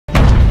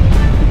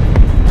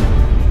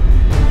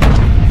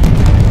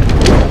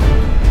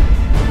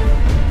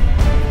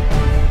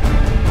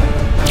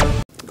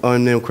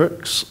I'm Neil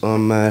Crookes.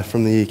 I'm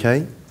from the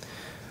UK,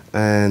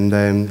 and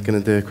I'm going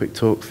to do a quick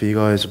talk for you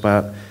guys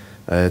about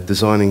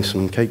designing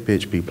some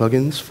CakePHP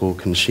plugins for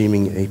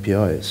consuming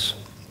APIs.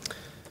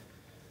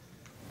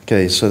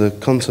 Okay, so the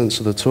contents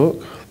of the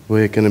talk,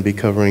 we're going to be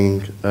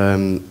covering a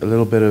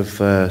little bit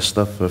of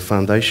stuff for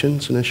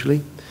foundations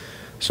initially,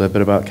 so a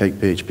bit about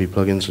CakePHP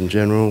plugins in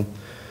general,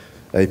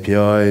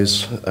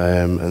 APIs,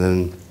 and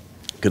then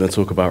going to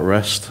talk about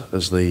REST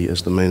as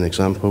the main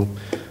example.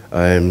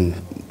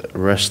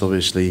 REST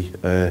obviously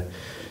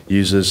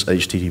uses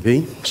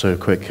HTTP, so a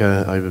quick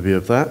overview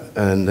of that,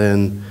 and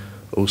then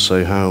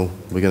also how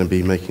we're going to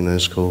be making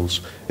those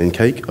calls in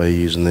Cake by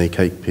using the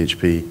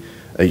CakePHP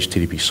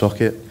HTTP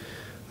socket,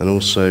 and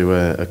also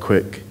a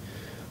quick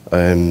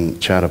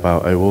chat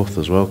about OAuth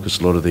as well,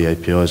 because a lot of the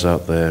APIs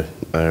out there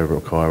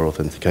require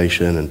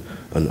authentication, and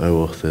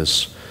OAuth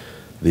is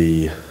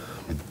the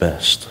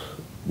best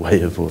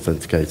way of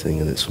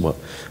authenticating, and it's what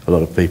a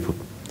lot of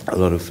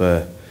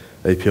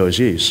APIs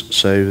use.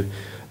 So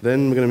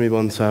then we're going to move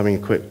on to having a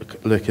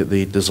quick look at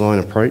the design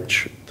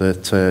approach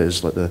that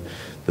is like the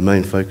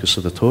main focus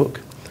of the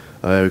talk.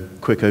 A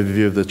quick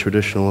overview of the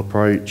traditional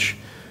approach,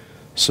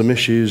 some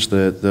issues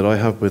that I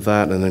have with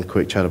that, and then a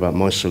quick chat about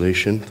my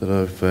solution that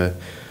I've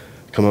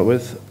come up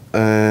with.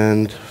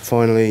 And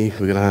finally,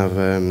 we're going to have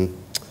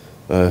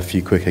a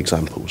few quick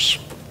examples.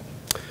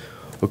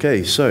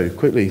 Okay, so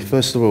quickly,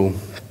 first of all,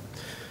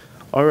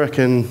 I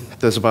reckon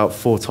there's about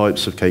 4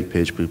 types of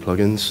CakePHP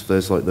plugins.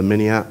 There's like the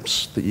mini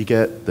apps that you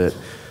get that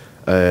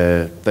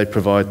they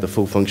provide the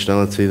full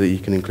functionality that you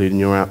can include in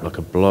your app, like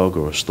a blog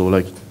or a store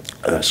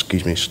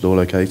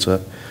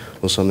locator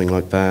or something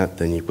like that.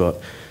 Then you've got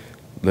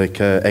like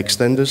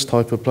extenders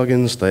type of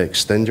plugins. They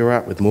extend your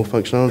app with more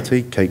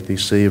functionality.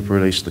 CakeDC have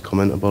released the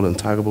commentable and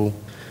taggable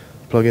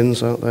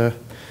plugins out there,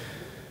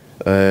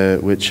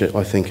 which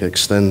I think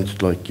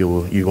extend, like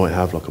you might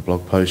have like a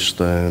blog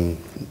post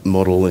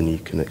model, and you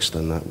can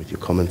extend that with your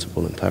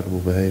commentable and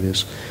taggable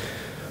behaviors.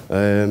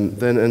 Then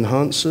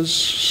enhancers,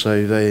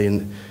 so they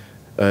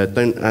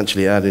don't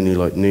actually add any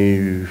like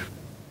new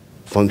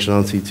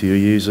functionality to your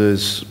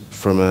users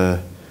from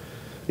a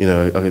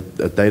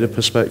data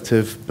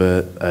perspective,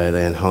 but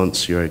they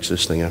enhance your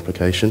existing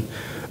application,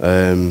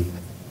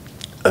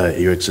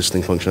 your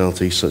existing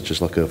functionality, such as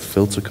like a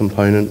filter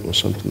component or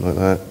something like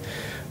that.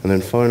 And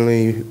then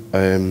finally,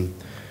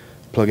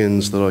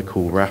 plugins that I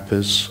call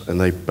wrappers,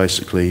 and they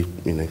basically,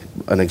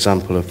 an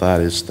example of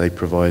that is they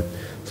provide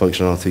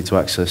functionality to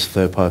access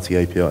third-party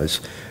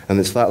APIs. And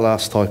it's that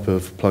last type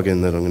of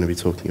plugin that I'm going to be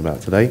talking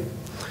about today.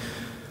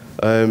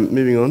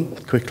 Moving on,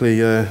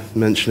 quickly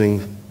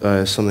mentioning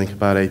something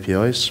about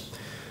APIs.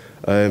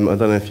 I don't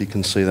know if you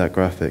can see that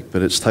graphic,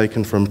 but it's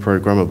taken from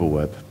Programmable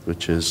Web,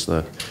 which is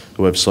a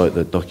website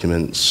that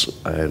documents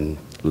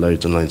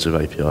loads and loads of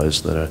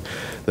APIs that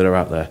are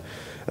out there.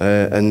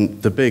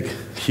 And the big,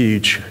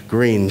 huge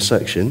green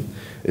section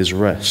is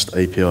REST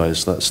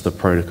APIs. That's the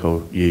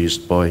protocol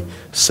used by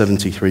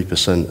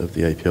 73% of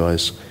the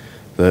APIs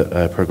that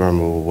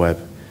Programmable Web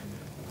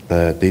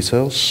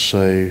details.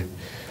 So,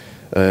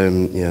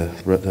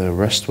 they're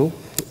RESTful.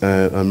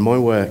 And my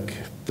work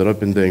that I've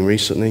been doing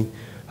recently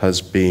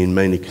has been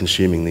mainly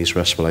consuming these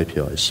RESTful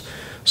APIs.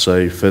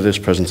 So for this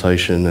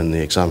presentation and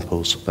the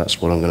examples,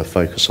 that's what I'm going to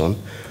focus on.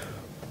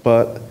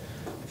 But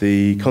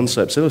the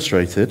concepts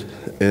illustrated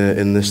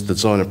in this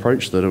design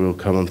approach that I will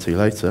come on to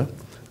later,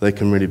 they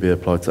can really be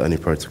applied to any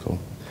protocol.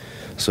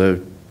 So,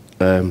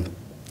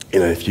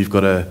 if you've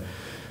got a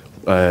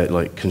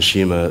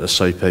consume a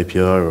SOAP API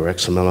or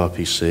XML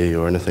RPC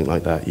or anything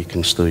like that, you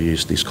can still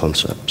use these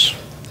concepts.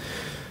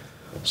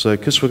 So,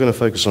 because we're going to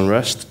focus on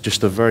REST,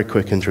 just a very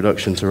quick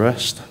introduction to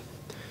REST.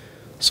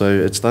 So,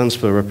 it stands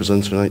for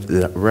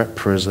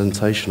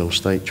Representational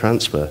State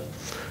Transfer,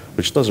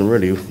 which doesn't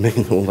really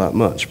mean all that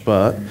much,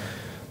 but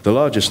the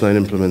largest known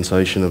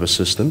implementation of a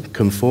system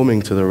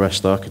conforming to the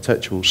REST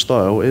architectural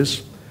style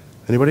is,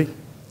 anybody?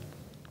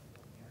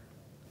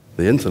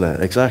 The internet,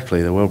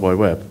 exactly, the World Wide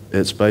Web.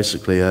 It's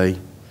basically a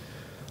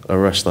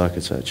REST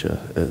architecture.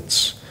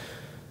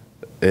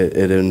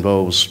 It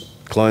involves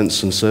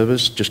clients and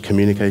servers just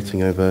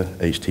communicating over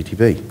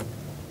HTTP.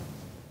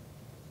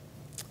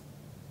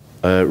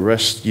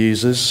 REST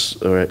uses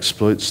or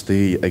exploits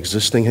the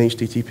existing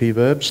HTTP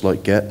verbs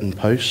like get and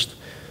post,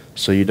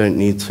 so you don't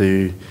need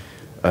to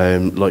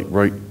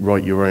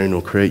write your own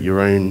or create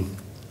your own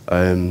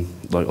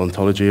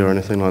ontology or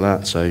anything like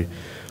that. So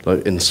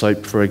like in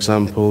SOAP, for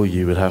example,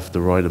 you would have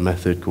to write a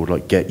method called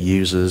like get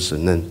users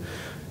and then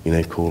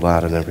call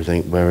that and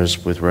everything,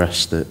 whereas with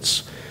REST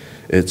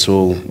it's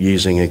all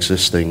using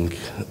existing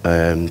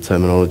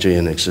terminology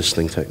and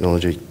existing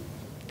technology.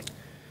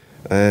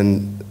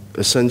 And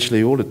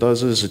essentially all it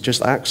does is it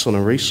just acts on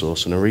a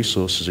resource, and a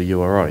resource is a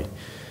URI.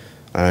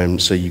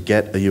 So you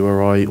get a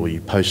URI or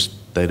you post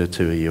data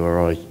to a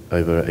URI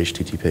over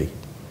HTTP.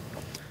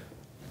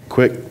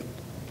 Quick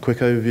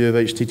overview of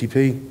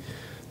HTTP.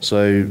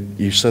 So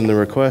you send the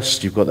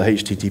request, you've got the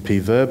HTTP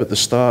verb at the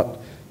start,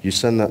 you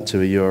send that to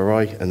a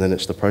URI, and then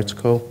it's the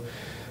protocol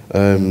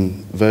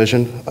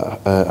version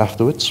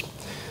afterwards.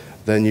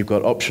 Then you've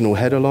got optional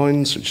header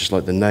lines, which is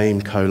like the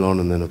name, colon,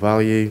 and then a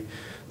value.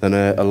 Then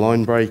a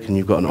line break, and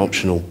you've got an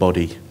optional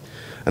body.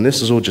 And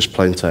this is all just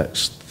plain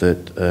text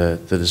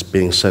that is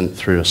being sent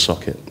through a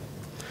socket.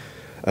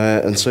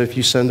 And so if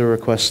you send a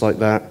request like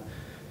that,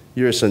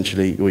 you're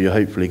essentially, or you're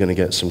hopefully going to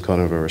get some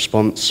kind of a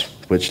response,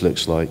 which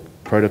looks like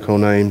protocol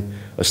name,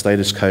 a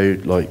status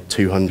code like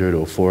 200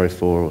 or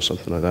 404 or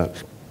something like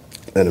that,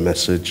 and a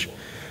message,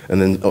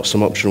 and then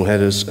some optional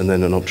headers, and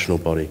then an optional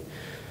body.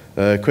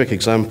 Quick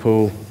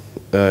example,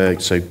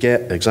 so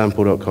get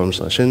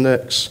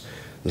example.com/index,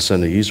 and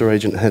send a user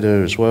agent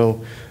header as well,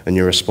 and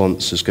your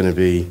response is going to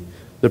be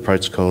the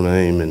protocol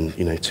name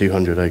and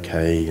 200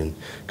 OK and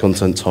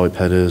content type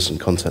headers and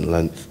content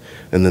length,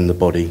 and then the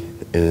body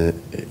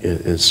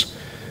is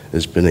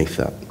beneath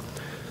that.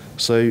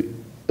 So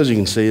as you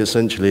can see,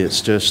 essentially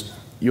it's just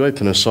you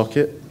open a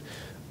socket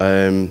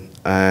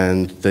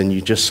and then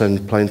you just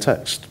send plain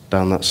text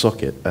down that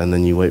socket, and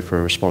then you wait for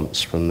a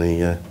response from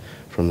the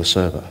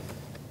server.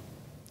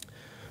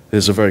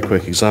 Here's a very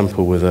quick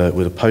example with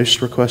a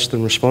post request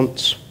and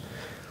response.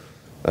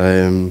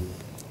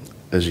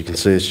 As you can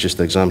see, it's just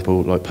an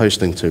example like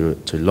posting to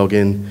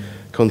login.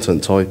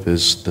 Content type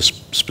is the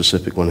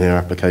specific one here,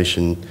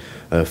 application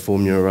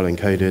form URL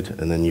encoded,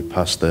 and then you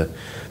pass the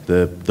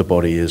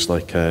body is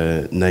like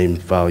name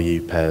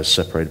value pairs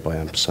separated by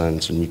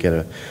ampersands, and you get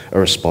a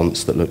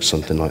response that looks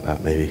something like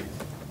that maybe.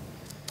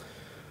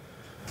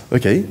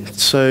 Okay,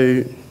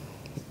 so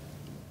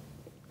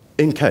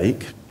in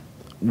Cake,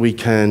 we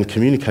can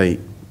communicate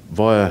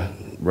via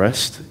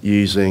REST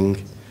using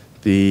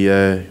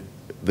the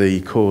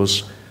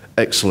core's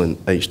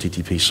excellent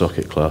HTTP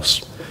socket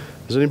class.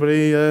 Has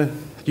anybody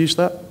used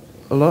that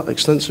a lot,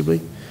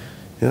 extensively?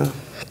 Yeah,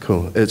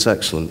 cool. It's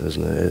excellent,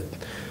 isn't it?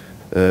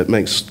 It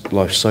makes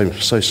life so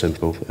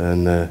simple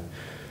and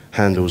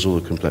handles all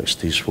the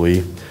complexities for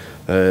you.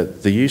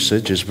 The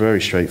usage is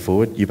very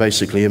straightforward. You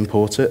basically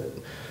import it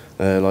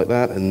like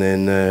that, and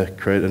then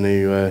create a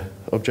new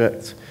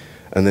object,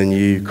 and then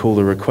you call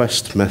the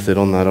request method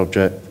on that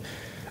object,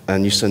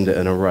 and you send it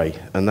an array.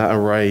 And that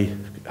array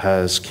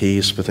has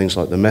keys for things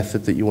like the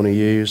method that you want to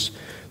use,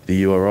 the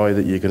URI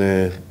that you're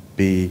going to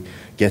be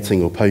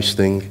getting or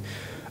posting,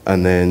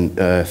 and then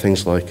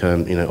things like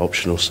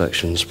optional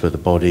sections for the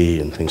body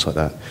and things like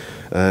that.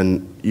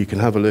 And you can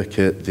have a look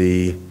at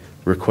the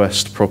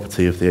request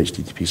property of the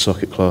HTTP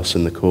socket class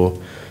in the core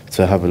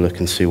to have a look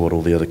and see what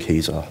all the other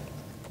keys are.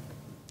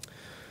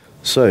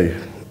 So,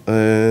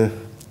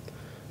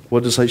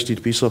 what does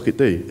HTTP socket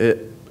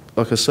do?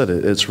 Like I said,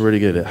 it's really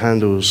good. It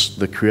handles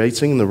the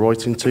creating, the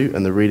writing to,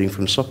 and the reading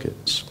from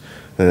sockets.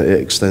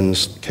 It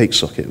extends Cake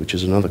socket, which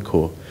is another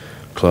core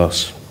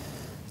class.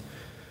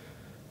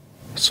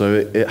 So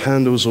it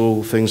handles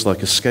all things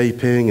like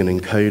escaping and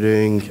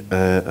encoding,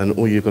 and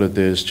all you've got to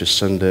do is just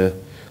send it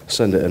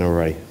an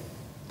array.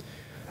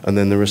 And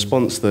then the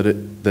response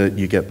that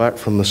you get back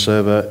from the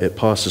server, it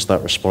passes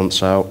that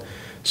response out,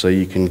 so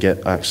you can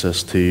get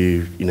access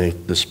to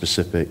the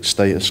specific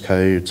status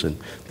codes and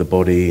the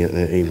body, and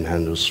it even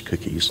handles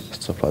cookies and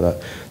stuff like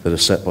that are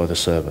set by the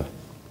server.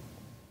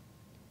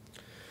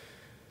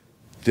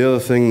 The other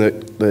thing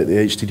that the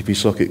HTTP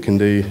socket can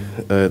do,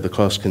 the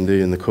class can do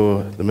in the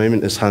core at the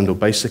moment, is handle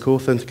basic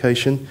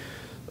authentication,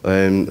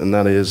 and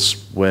that is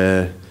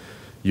where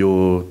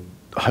your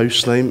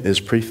host name is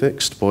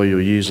prefixed by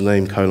your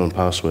username,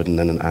 password, and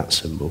then an @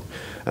 symbol,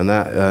 and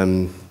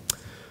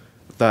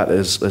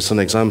that's an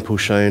example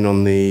shown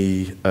on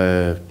the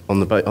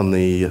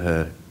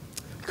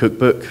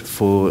cookbook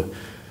for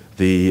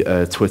the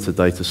Twitter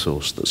data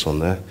source that's on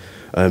there.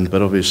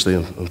 But obviously,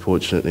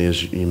 unfortunately,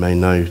 as you may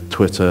know,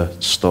 Twitter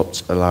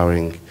stopped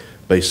allowing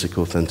basic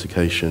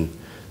authentication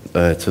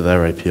to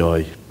their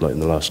API like in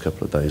the last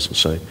couple of days or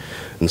so.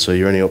 And so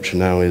your only option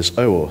now is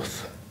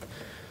OAuth.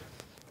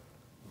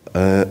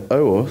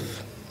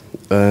 OAuth,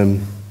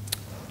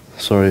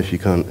 sorry if you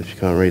can't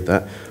read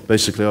that.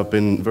 Basically, I've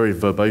been very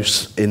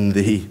verbose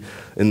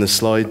in the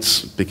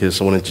slides because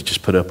I wanted to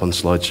just put it up on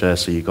SlideShare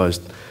so you guys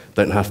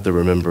don't have to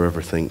remember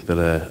everything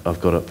that I've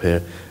got up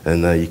here,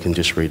 and you can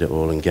just read it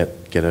all and get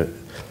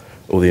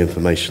all the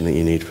information that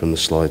you need from the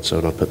slides. So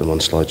I'll put them on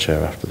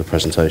SlideShare after the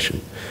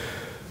presentation.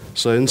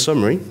 So in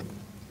summary,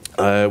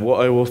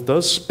 what OAuth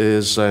does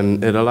is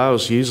it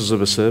allows users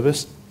of a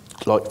service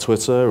like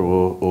Twitter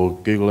or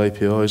Google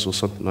APIs or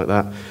something like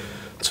that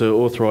to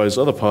authorize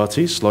other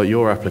parties like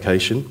your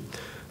application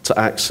to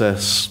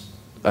access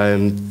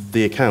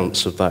the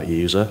accounts of that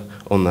user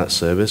on that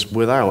service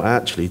without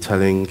actually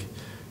telling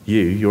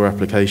you, your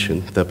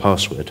application, their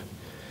password.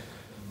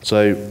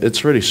 So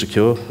it's really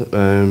secure,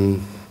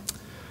 and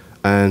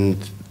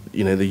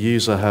the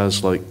user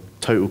has like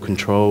total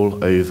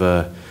control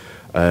over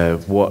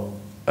what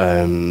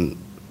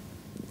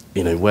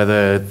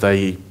whether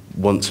they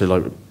want to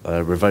like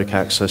revoke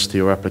access to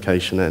your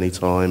application at any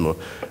time or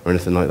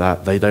anything like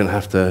that. They don't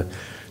have to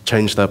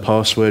change their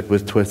password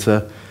with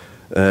Twitter,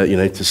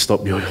 to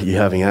stop you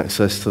having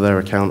access to their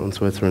account on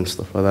Twitter and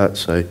stuff like that.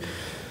 So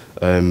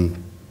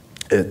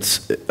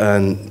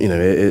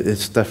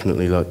it's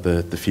definitely like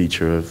the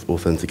future of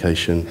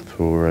authentication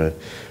for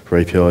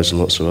APIs and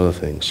lots of other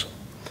things.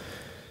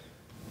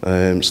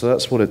 So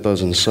that's what it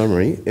does in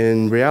summary.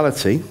 In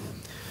reality,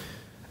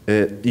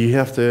 you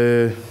have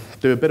to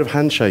do a bit of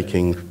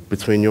handshaking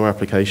between your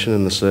application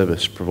and the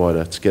service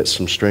provider to get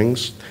some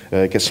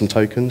get some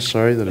tokens,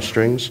 that are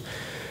strings.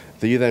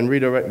 You then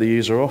redirect the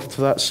user off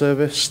to that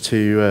service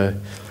to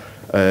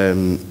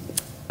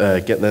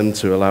get them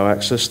to allow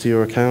access to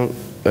your account,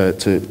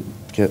 to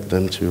get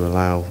them to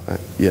allow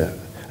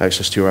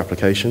access to your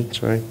application,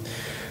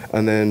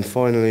 And then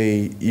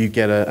finally, you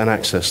get an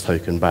access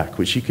token back,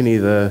 which you can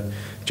either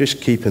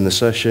just keep in the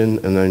session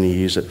and only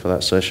use it for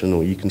that session,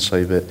 or you can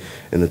save it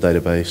in the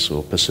database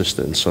or persist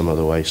it in some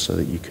other way so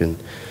that you can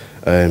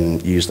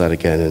use that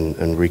again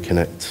and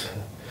reconnect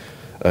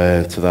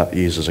to that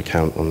user's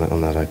account on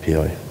that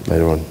API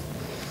later on.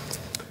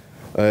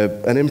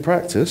 And in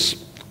practice,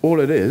 all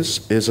it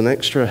is an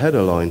extra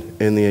header line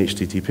in the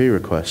HTTP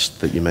request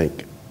that you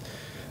make.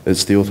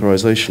 It's the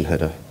authorization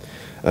header.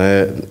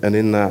 And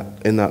in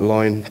that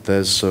line,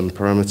 there's some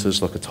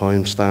parameters like a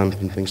timestamp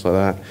and things like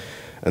that.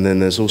 And then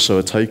there's also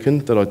a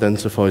token that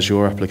identifies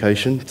your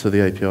application to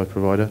the API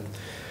provider.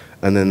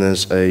 And then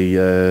there's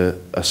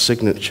a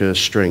signature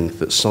string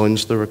that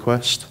signs the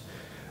request.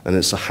 And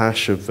it's a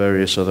hash of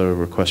various other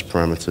request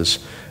parameters.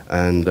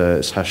 And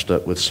it's hashed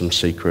up with some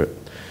secret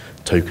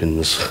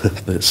tokens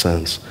that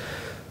sounds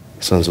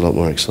a lot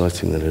more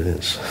exciting than it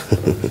is.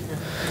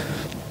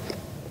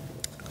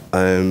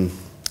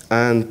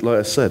 And like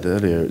I said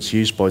earlier, it's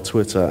used by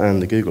Twitter and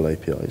the Google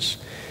APIs.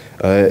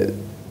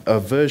 A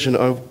version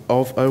of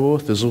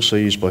OAuth is also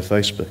used by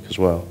Facebook as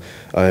well,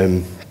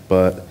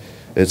 but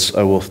it's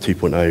OAuth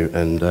 2.0,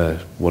 and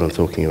what I'm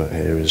talking about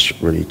here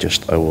is really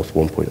just OAuth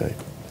 1.0.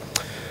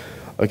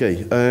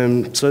 Okay,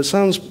 so it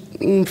sounds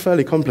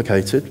fairly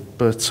complicated,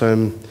 but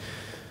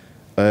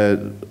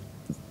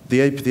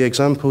the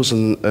examples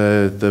and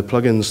the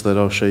plugins that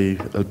I'll show you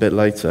a bit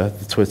later,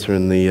 the Twitter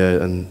and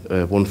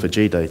the one for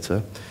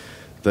GData,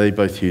 they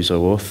both use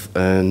OAuth,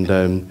 and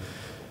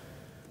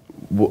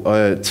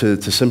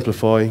to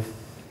simplify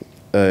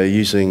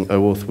using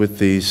OAuth with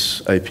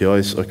these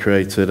APIs, I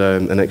created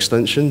an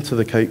extension to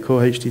the Cake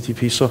core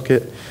HTTP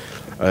socket,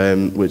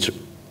 which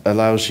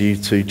allows you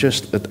to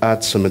just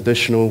add some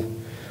additional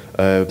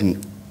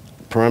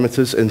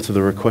parameters into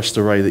the request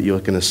array that you're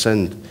going to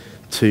send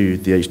to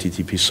the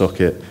HTTP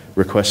socket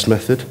request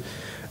method,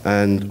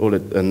 and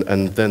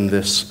then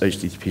this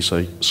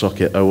HTTP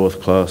socket OAuth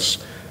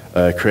class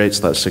creates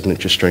that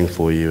signature string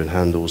for you and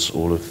handles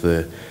all of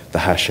the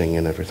hashing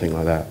and everything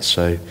like that.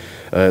 So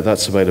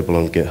that's available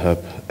on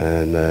GitHub,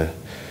 and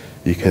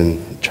you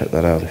can check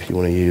that out if you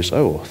want to use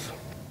OAuth.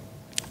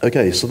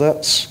 Okay, so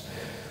that's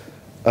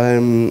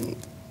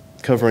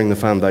covering the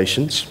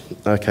foundations.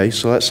 Okay,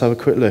 so let's have a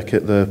quick look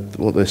at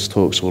what this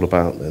talk's all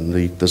about and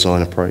the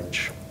design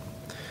approach.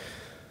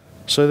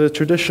 So the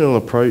traditional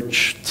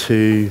approach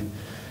to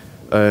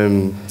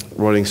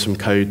writing some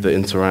code that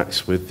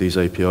interacts with these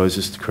APIs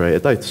is to create a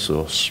data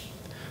source.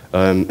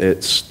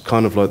 It's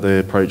kind of like the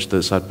approach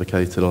that's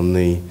advocated on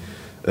in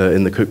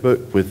the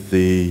cookbook with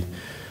the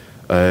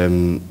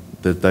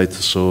data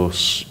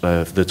source,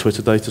 the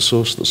Twitter data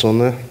source that's on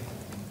there.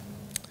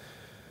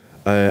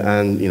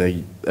 And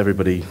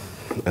everybody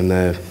and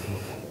their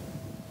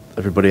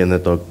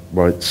dog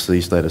writes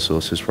these data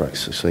sources for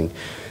accessing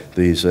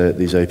these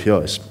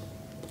APIs.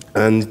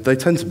 And they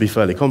tend to be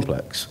fairly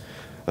complex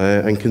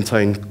and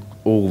contain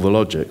all the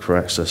logic for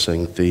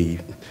accessing the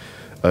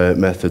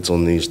methods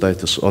on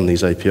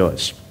these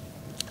APIs.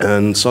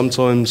 And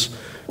sometimes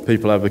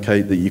people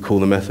advocate that you call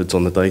the methods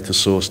on the data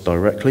source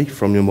directly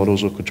from your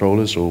models or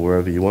controllers or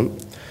wherever you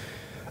want.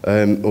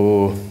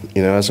 Or,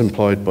 as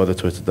implied by the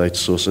Twitter data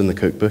source in the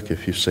cookbook,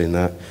 if you've seen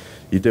that,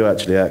 you do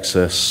actually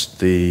access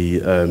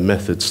the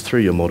methods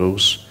through your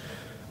models,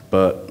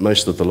 but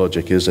most of the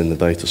logic is in the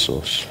data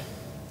source.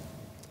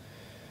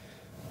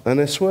 And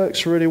this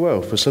works really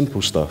well for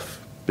simple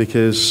stuff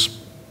because,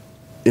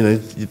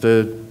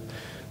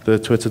 the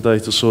Twitter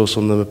data source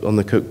on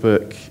the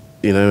cookbook,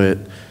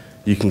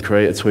 you can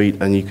create a tweet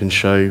and you can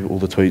show all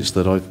the tweets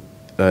that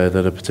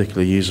that a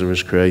particular user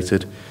has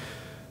created.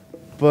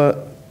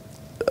 But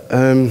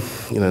and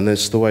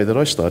that's the way that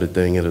I started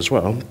doing it as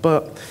well.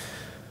 But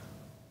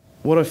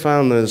what I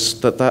found is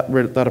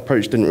that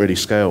approach didn't really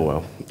scale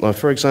well. Like,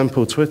 for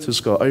example, Twitter's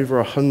got over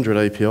 100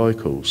 API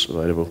calls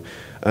available,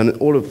 and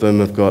all of them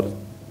have got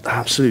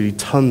absolutely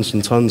tons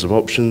and tons of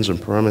options and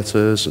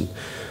parameters and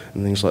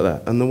things like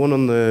that. And the one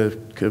on the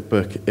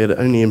cookbook, it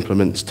only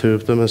implements 2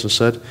 of them, as I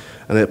said,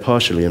 and it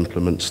partially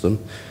implements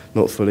them,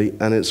 not fully,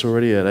 and it's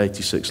already at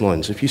 86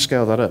 lines. If you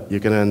scale that up, you're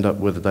going to end up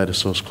with a data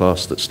source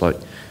class that's like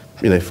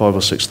 5,000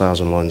 or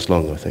 6,000 lines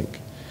long, I think,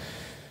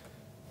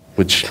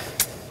 which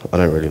I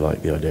don't really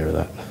like the idea of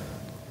that.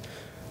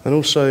 And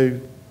also,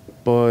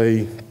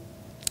 by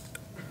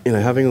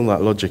having all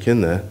that logic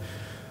in there,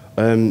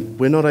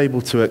 we're not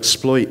able to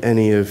exploit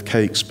any of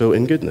Cake's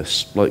built-in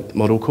goodness, like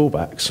model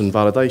callbacks and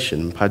validation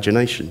and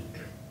pagination.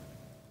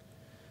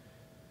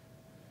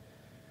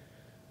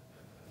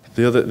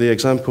 The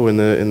example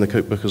in the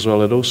cookbook as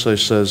well, it also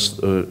says,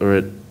 or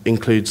it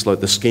includes like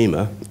the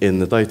schema in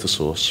the data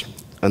source,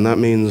 and that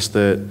means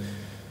that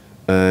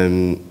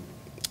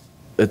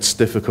it's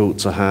difficult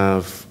to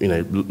have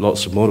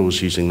lots of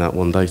models using that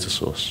one data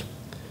source.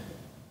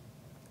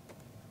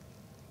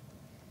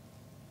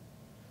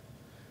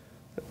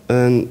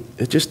 And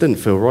it just didn't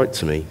feel right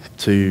to me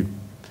to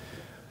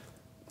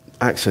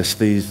access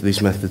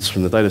these methods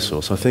from the data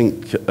source. I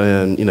think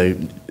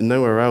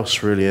nowhere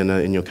else really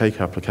in your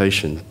Cake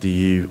application do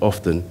you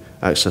often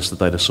access the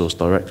data source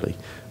directly.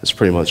 It's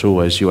pretty much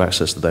always you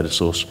access the data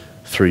source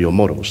through your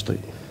models, don't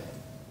you?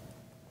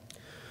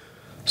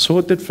 So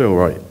what did feel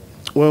right?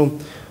 Well,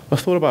 I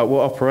thought about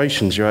what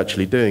operations you're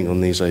actually doing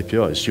on these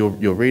APIs.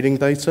 You're reading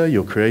data,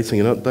 you're creating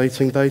and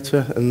updating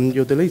data, and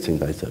you're deleting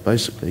data,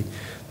 basically.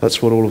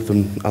 That's what all of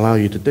them allow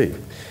you to do.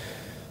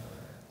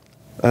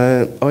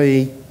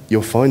 I.e.,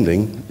 you're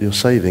finding, you're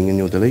saving, and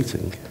you're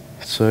deleting.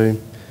 So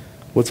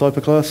what type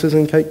of classes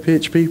in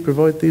CakePHP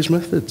provide these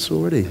methods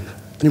already?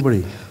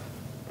 Anybody?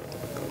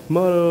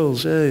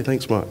 Models, yay,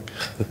 thanks Mark.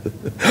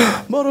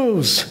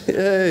 Models,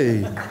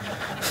 yay.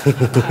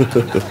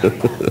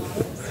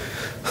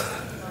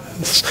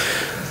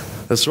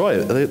 That's right,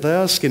 they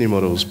are skinny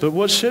models, but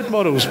what should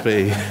models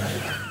be?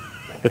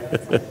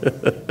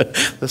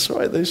 That's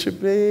right, they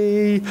should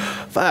be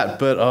fat,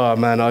 but oh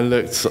man, I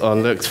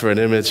looked for an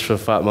image for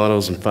fat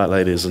models and fat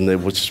ladies, and it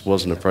just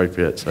wasn't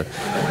appropriate. So.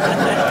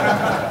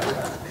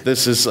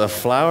 This is a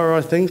flower,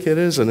 I think it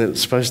is, and it's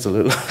supposed to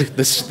look like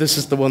this. This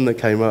is the one that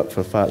came up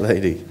for fat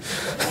lady.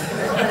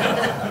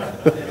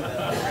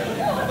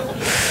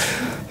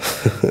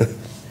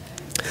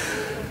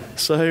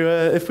 So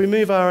if we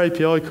move our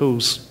API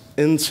calls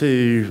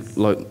into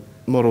like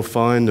model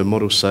find and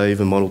model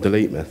save and model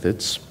delete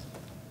methods,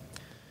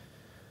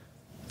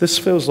 this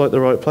feels like the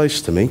right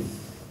place to me.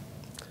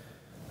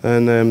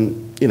 And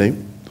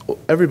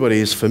everybody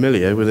is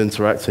familiar with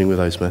interacting with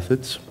those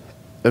methods.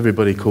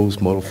 Everybody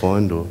calls model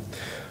find or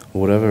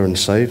whatever and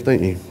save,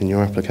 don't you, in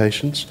your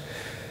applications?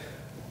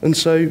 And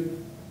so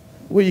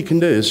what you can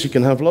do is you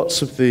can have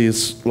lots of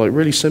these like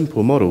really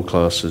simple model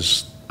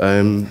classes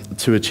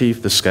to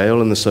achieve the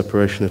scale and the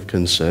separation of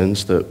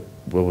concerns that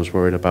I was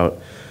worried about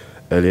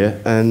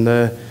earlier.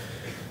 And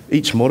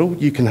each model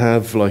you can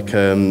have like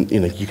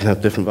you can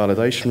have different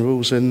validation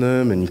rules in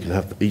them, and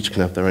each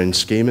can have their own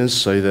schemas,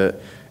 so that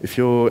if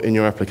you're in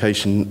your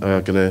application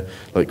going to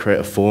like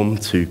create a form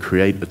to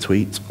create a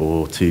tweet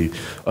or to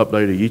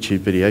upload a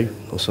YouTube video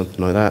or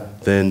something like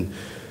that, then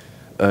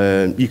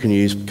you can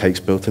use Cake's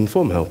built-in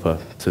form helper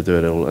to do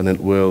it all, and it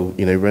will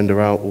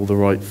render out all the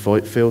right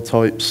field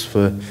types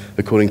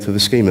according to the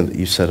schema that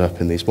you set up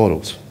in these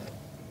models,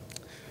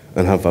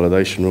 and have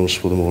validation rules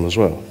for them all as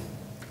well.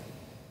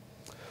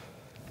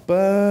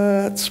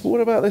 But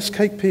what about this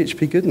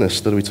CakePHP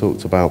goodness that we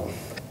talked about?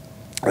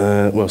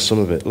 Well, some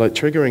of it, like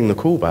triggering the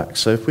callback.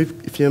 So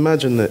if you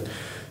imagine that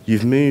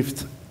you've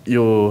moved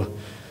your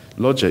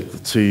logic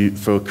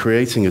for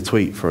creating a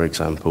tweet, for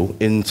example,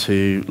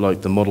 into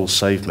like the model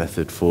save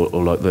method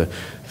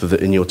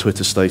in your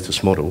Twitter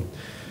status model,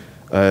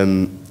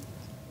 to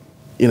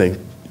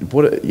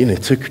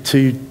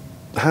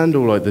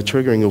handle like the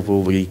triggering of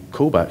all the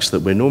callbacks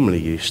that we're normally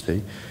used to,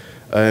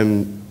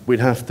 we'd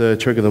have to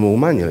trigger them all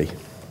manually,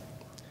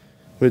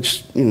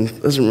 which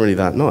isn't really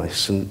that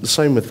nice. And the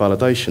same with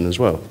validation as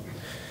well.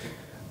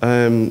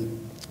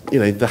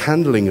 The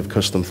handling of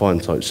custom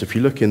find types. If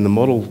you look in the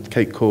model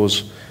Cake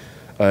cores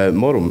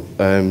model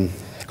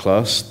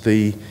class,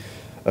 the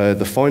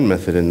find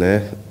method in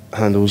there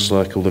handles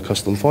like all the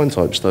custom find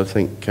types that I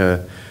think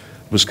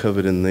was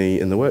covered in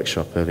the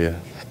workshop earlier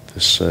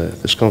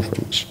this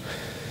conference.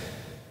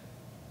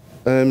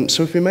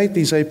 So if we made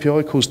these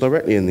API calls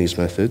directly in these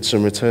methods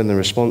and return the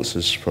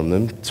responses from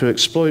them, to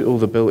exploit all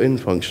the built-in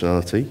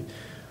functionality,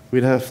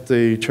 we'd have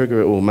to trigger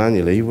it all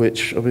manually,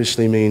 which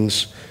obviously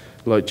means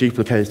like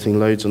duplicating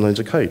loads and loads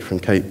of code from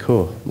Cake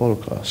core model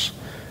class.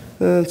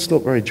 It's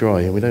not very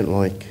dry, and we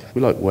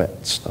like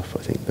wet stuff, I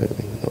think, don't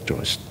we? Not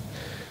dry stuff.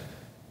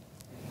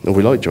 No,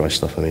 we like dry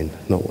stuff, I mean,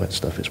 not wet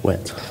stuff, it's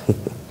wet.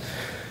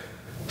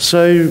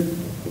 So,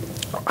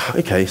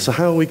 okay, so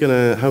how are we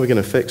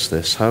gonna fix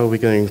this? How are we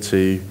going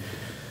to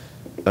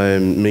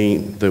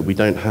mean that we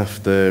don't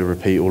have to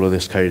repeat all of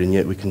this code, and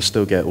yet we can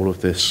still get all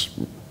of this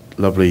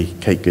lovely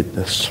Cake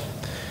goodness?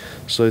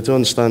 So to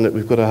understand it,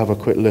 we've got to have a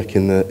quick look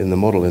in the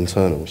model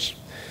internals.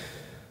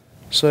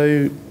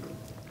 So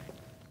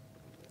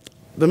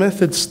the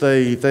methods,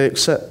 they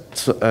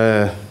accept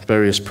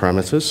various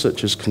parameters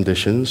such as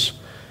conditions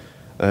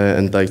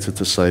and data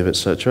to save,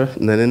 etc.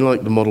 And then in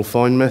like the model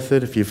find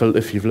method, if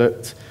you've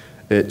looked,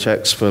 it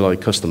checks for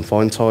like custom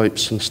find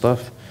types and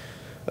stuff.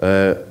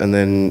 And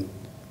then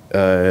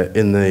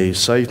in the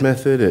save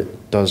method,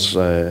 it does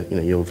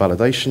your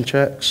validation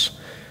checks.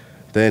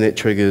 Then it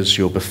triggers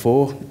your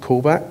before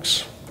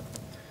callbacks.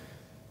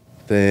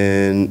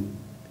 Then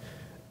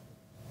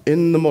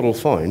in the model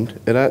find,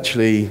 it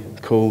actually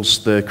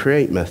calls the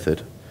create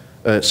method.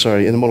 In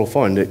the model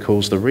find, it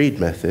calls the read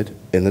method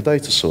in the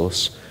data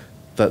source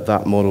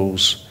that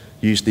model's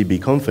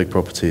useDBconfig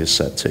property is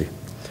set to.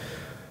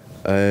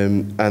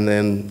 And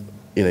then,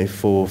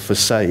 for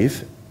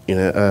save,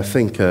 I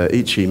think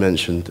Ichi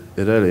mentioned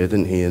it earlier,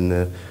 didn't he,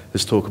 in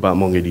his talk about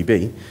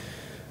MongoDB.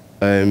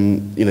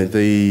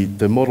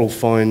 The model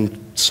find,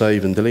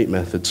 save, and delete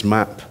methods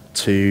map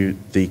to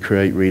the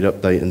create, read,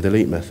 update, and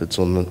delete methods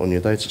on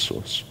your data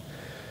source.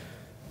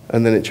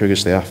 And then it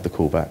triggers the after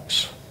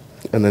callbacks.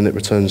 And then it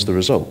returns the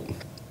result.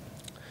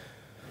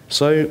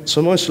 So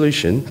my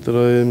solution that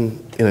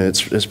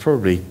it's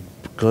probably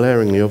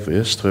glaringly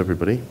obvious to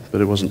everybody,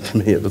 but it wasn't to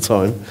me at the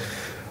time,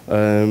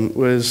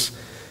 was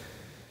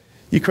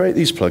you create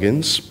these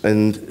plugins,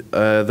 and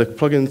the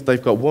plugins,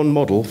 they've got one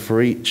model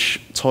for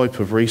each type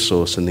of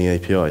resource in the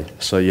API.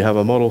 So you have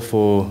a model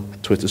for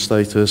Twitter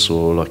status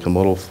or like a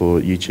model for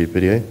YouTube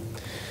video.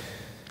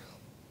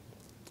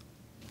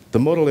 The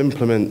model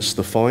implements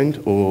the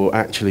find, or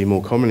actually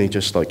more commonly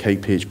just like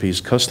CakePHP's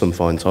custom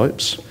find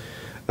types,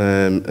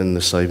 and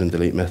the save and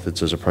delete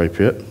methods as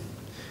appropriate.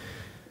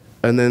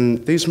 And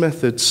then these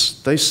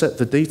methods, they set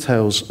the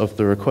details of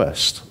the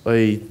request,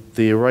 i.e.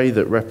 the array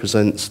that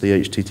represents the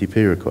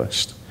HTTP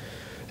request,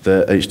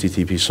 the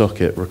HTTP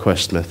socket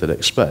request method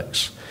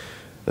expects,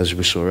 as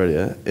we saw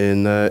earlier,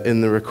 in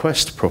the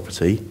request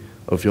property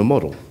of your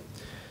model.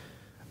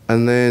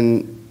 And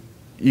then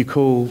you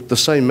call the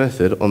same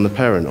method on the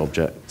parent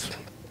object.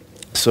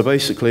 So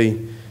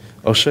basically,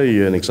 I'll show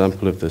you an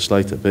example of this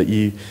later, but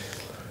you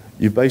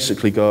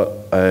basically got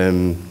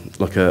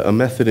like a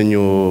method in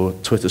your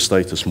Twitter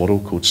status model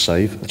called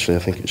save. Actually, I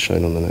think it's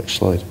shown on the next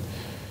slide.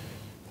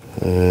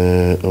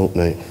 Oh,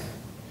 no.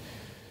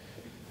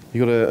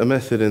 You got a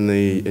method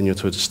in your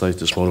Twitter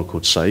status model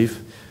called save.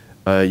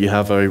 You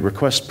have a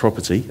request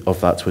property of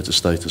that Twitter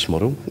status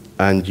model,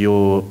 and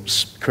you're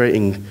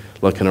creating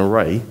like an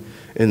array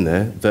in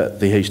there that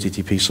the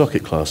HTTP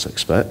socket class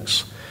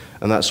expects,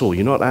 and that's all.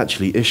 You're not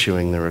actually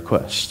issuing the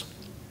request.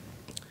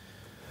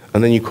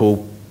 And then you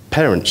call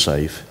parent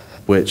save,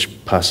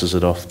 which passes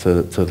it off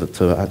to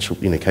the actual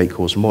Cake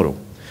core's model.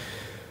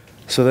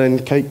 So then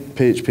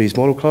CakePHP's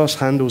model class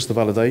handles the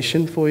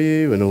validation for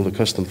you and all the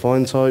custom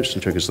find types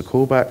and triggers the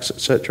callbacks,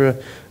 etc.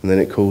 And then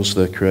it calls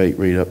the create,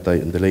 read,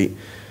 update, and delete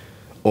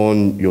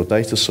on your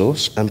data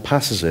source and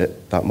passes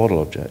it that model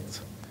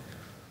object.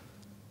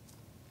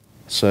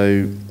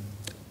 So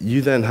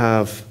you then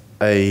have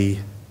a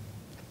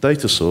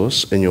data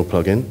source in your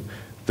plugin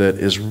that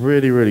is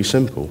really, really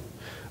simple.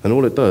 And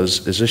all it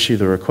does is issue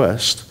the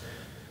request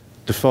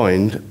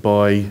defined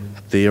by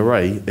the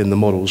array in the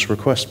model's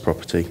request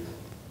property.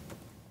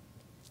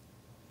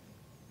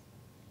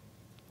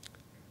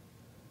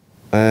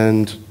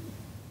 And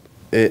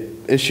it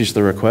issues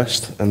the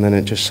request, and then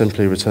it just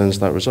simply returns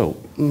that result.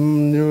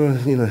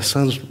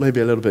 Sounds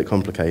maybe a little bit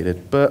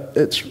complicated, but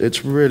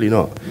it's really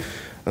not.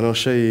 And I'll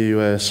show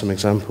you some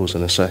examples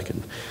in a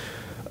second.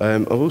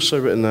 I've also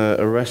written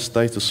a REST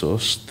data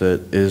source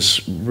that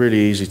is really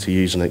easy to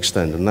use and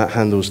extend, and that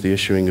handles the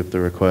issuing of the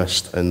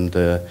request and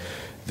the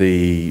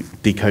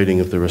decoding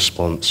of the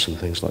response and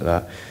things like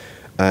that.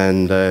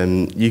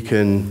 And you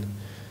can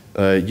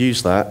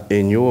use that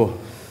in your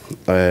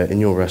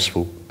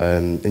RESTful,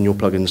 in your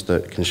plugins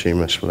that consume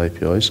RESTful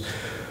APIs,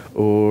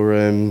 or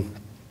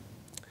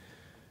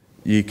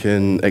you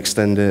can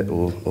extend it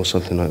or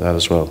something like that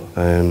as well.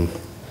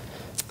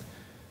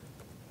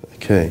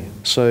 Okay,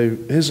 so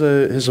here's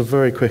a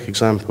very quick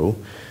example.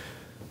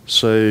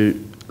 So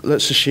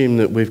let's assume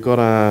that we've got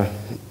our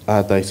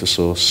data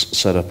source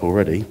set up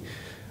already.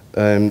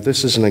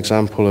 This is an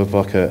example of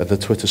like the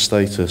Twitter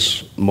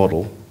status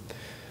model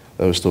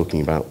I was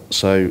talking about.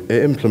 So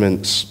it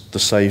implements the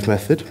save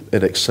method,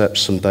 it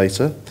accepts some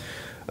data,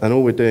 and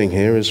all we're doing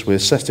here is we're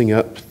setting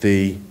up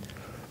the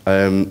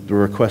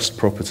request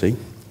property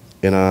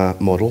in our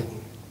model,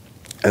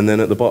 and then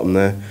at the bottom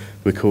there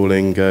we're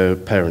calling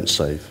parent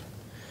save.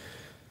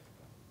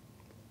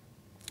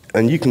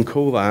 And you can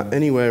call that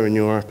anywhere in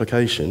your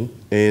application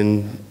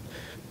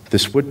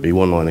this would be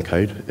one line of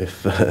code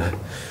if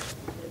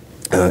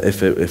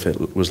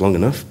it was long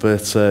enough,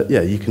 but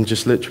yeah, you can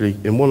just literally,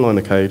 in one line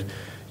of code,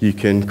 you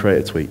can create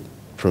a tweet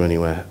from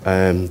anywhere.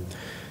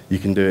 You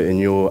can do it in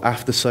your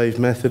after save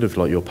method of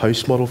like your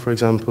post model, for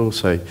example.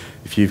 So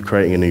if you're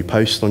creating a new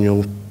post on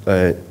your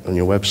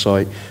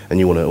website and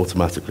you want to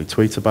automatically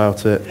tweet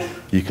about it,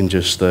 you can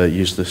just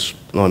use this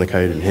line of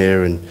code in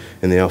here and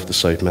in the after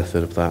save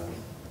method of that.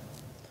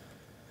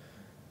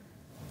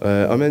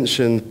 I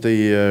mentioned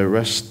the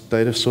REST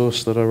data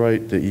source that I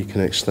wrote that you can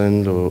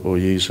extend or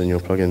use in your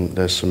plugin.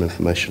 There's some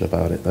information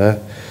about it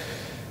there.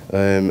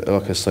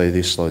 Like I say,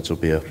 these slides will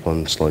be up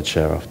on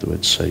SlideShare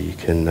afterwards, so you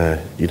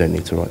don't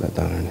need to write that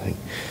down or anything.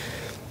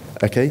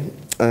 Okay,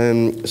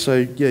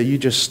 so yeah, you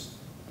just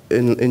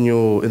in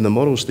the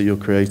models that you're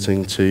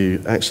creating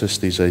to access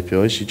these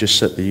APIs, you just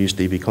set the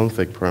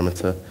useDBconfig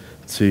parameter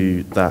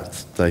to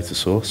that data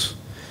source,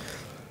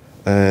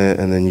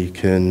 and then you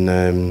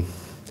can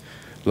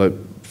like,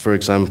 for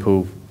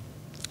example,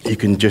 you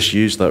can just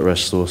use that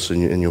REST source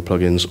in your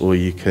plugins, or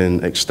you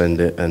can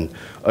extend it and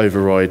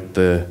override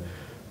the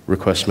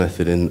request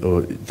method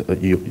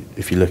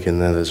if you look in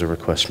there, there's a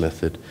request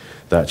method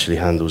that actually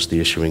handles the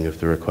issuing of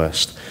the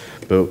request.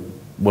 But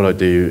what I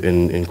do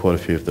in quite a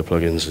few of the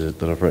plugins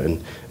that I've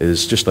written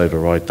is just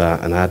override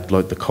that and add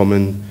like the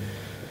common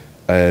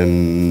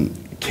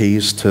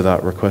keys to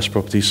that request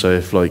property. So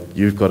if like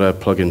you've got a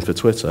plugin for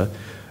Twitter,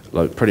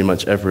 like pretty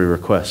much every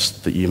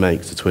request that you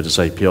make to Twitter's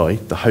API,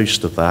 the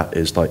host of that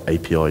is like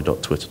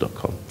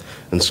api.twitter.com.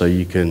 And so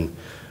you can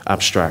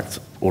abstract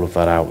all of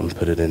that out and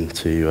put it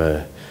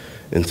into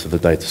the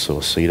data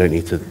source. So you don't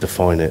need to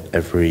define it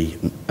every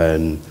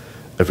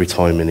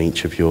time in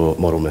each of your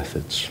model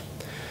methods.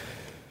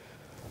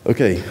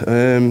 Okay,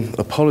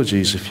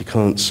 apologies if you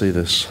can't see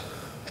this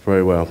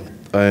very well.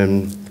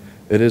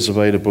 It is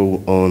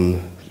available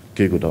on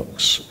Google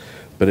Docs,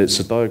 but it's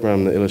a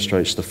diagram that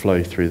illustrates the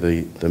flow through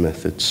the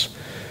methods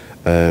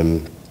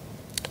and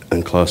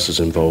classes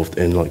involved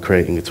in like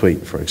creating a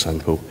tweet, for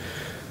example.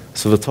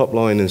 So the top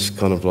line is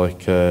kind of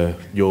like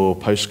your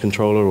post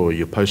controller or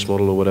your post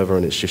model or whatever,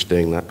 and it's just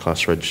doing that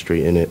class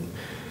registry in it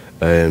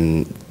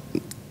and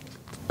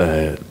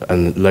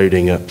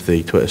loading up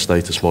the Twitter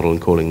status model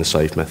and calling the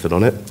save method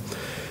on it.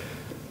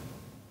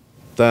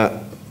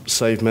 That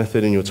save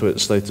method in your Twitter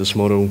status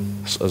model,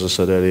 as I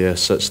said earlier,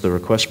 sets the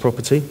request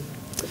property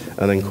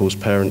and then calls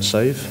parent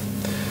save.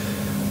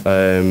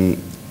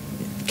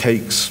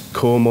 Cake's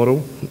core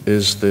model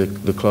is the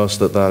class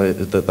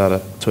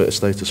that Twitter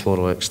status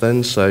model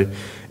extends. So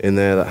in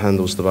there, that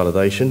handles the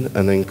validation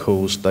and then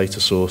calls data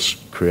source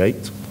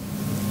create.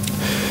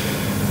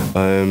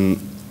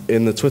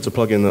 In the Twitter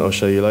plugin that I'll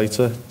show you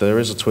later, there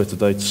is a Twitter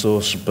data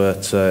source,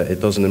 but it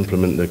doesn't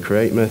implement the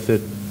create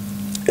method.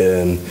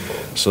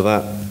 So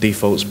that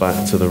defaults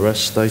back to the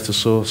REST data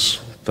source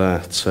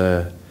that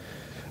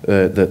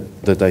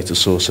the data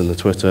source in the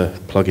Twitter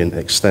plugin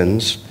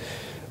extends.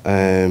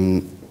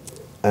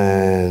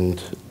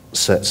 And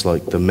sets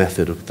like the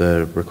method of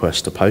the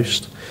request to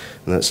post,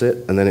 and that's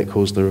it. And then it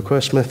calls the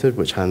request method,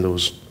 which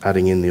handles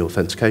adding in the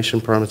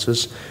authentication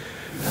parameters.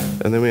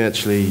 And then we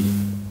actually,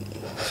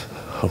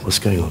 oh, what's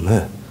going on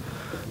there?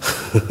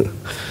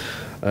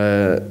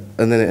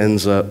 And then it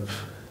ends up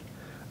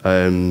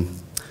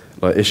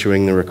like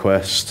issuing the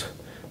request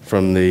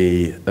from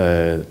the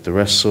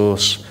REST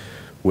source,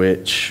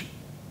 which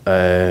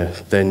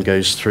then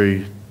goes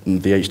through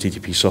the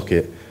HTTP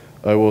socket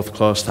OAuth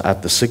class to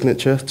add the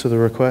signature to the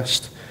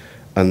request,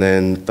 and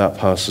then that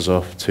passes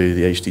off to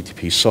the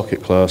HTTP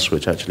socket class,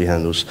 which actually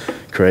handles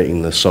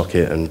creating the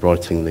socket and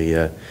writing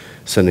the,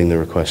 sending the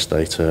request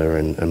data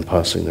and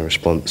passing the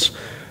response.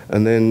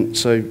 And then,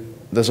 so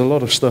there's a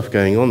lot of stuff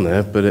going on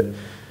there, but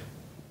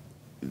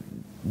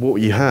what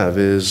you have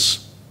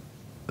is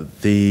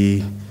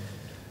you've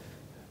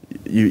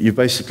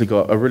basically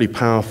got a really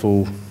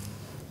powerful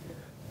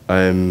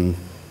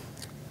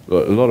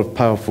a lot of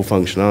powerful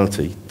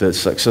functionality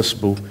that's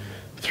accessible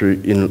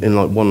through in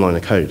like one line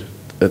of code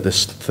at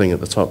this thing at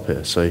the top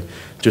here. So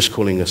just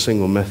calling a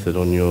single method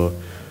on your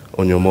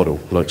model,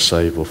 like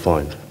save or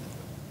find.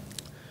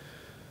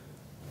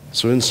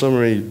 So in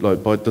summary,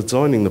 like by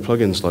designing the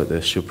plugins like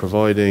this, you're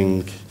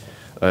providing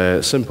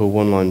simple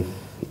one-line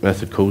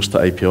method calls to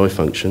API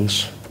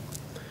functions.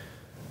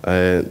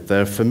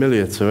 They're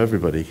familiar to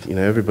everybody. You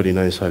know, everybody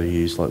knows how to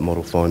use like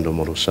model find or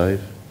model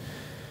save.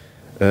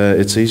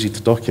 It's easy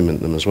to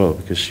document them as well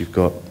because you've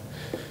got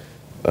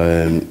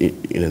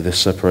this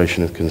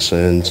separation of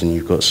concerns and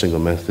you've got single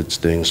methods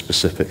doing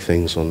specific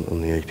things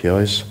on the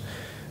APIs.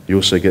 You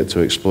also get to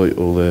exploit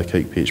all the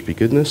CakePHP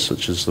goodness,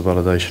 such as the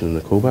validation and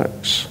the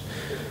callbacks.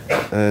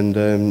 And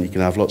you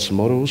can have lots of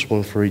models,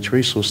 one for each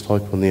resource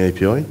type on the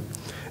API,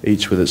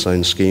 each with its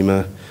own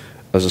schema,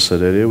 as I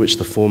said earlier, which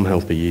the form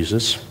helper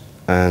uses,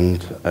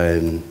 and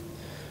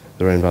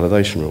their own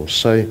validation rules.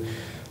 So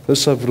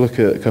let's have a look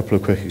at a couple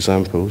of quick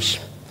examples.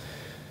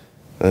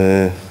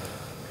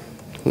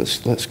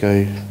 Let's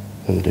go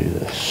and do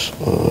this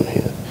on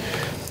here.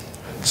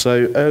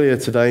 So earlier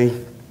today,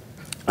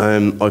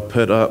 I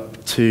put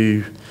up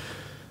 2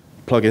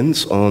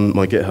 plugins on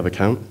my GitHub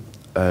account.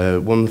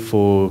 One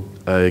for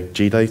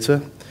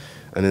GData,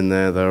 and in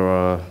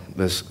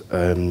there's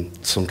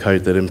some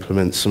code that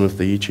implements some of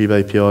the YouTube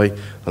API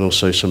and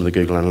also some of the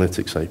Google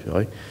Analytics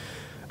API,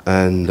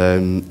 and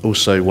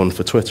also one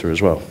for Twitter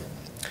as well.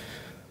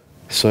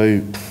 So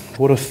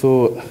what I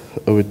thought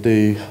I would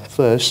do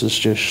first is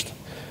just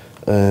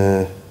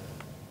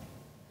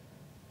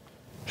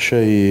show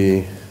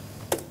you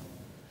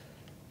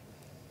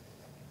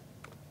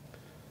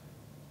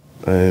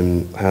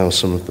how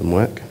some of them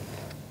work.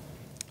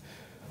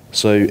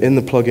 So in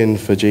the plugin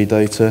for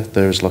GData,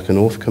 there's like an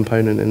auth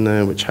component in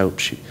there which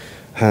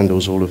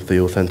handles all of the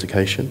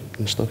authentication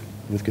and stuff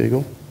with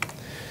Google.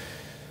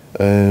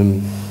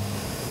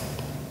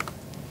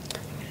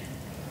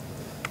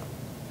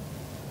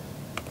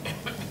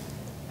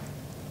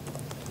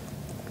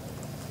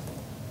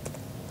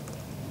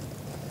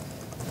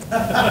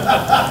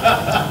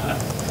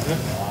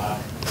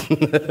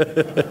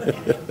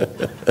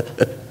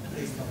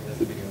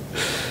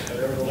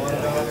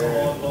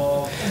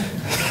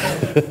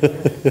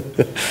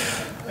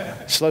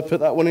 Shall I put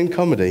that one in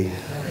comedy?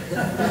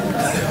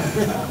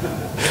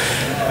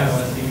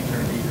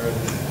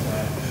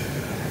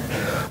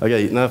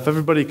 Okay, now if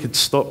everybody could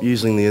stop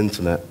using the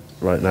internet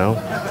right now,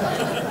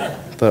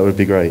 that would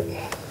be great.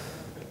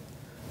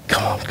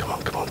 Come on, come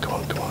on, come on, come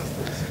on, come on.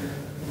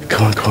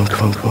 Come on, come on,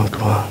 come on, come on,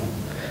 come on.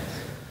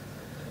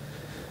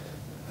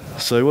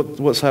 So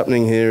what's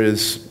happening here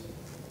is,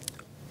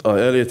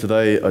 earlier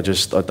today I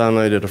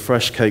downloaded a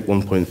fresh Cake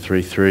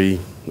 1.33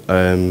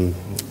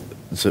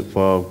 zip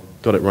file,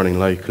 got it running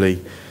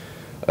locally,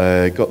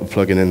 got the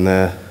plugin in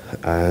there,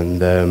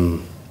 and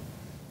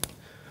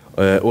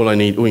all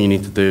you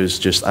need to do is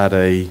just add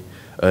a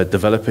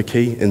developer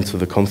key into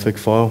the config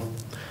file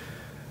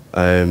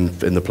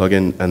in the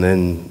plugin, and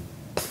then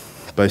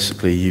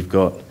basically you've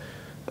got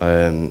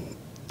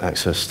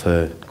access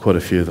to quite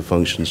a few of the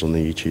functions on the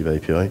YouTube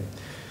API.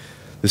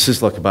 This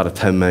is like about a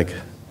 10 meg,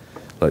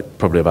 like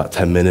probably about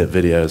 10-minute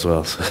video as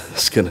well. So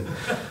it's gonna.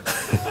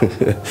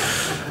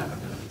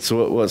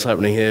 So what's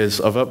happening here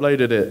is I've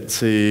uploaded it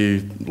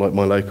to like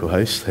my local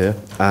host here,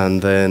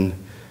 and then.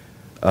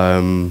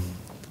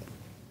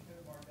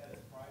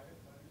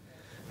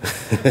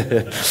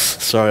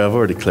 Sorry, I've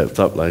already clipped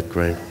upload,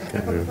 Graham.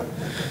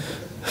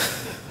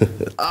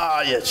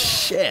 Ah, you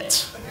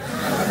shit!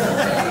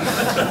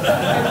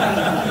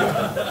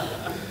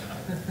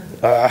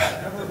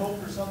 Never hope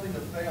for something to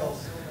fail.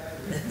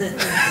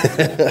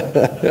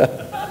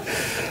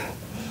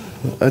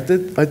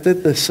 I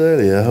did this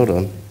earlier. Hold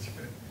on.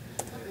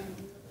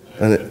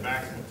 And the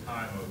maximum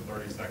time of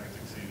 30 seconds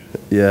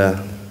exceeded.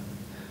 Yeah.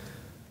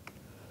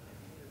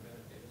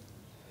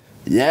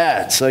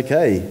 Yeah, it's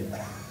okay.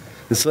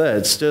 It's there.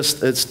 It's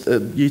just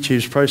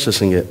YouTube's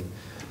processing it.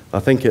 I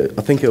think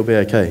it'll be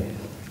okay.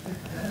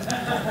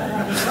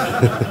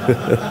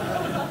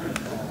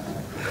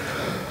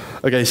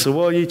 Okay, so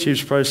while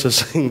YouTube's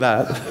processing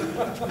that,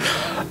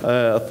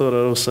 I thought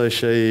I'd also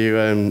show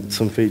you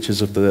some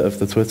features of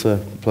the Twitter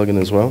plugin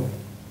as well.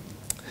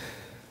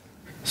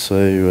 So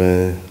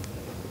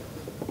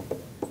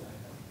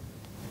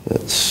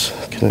let's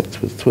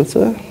connect with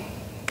Twitter.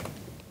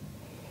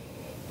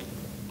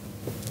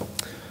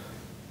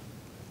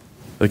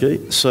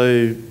 Okay,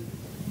 so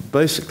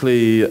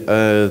basically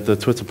the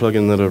Twitter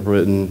plugin that I've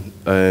written,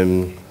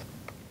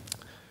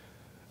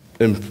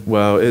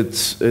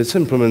 it's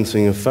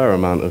implementing a fair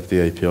amount of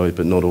the API,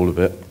 but not all of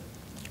it.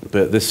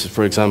 But this,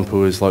 for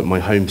example, is like my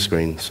home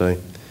screen. So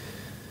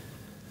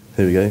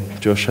here we go,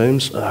 Josh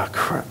Holmes. Ah,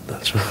 crap,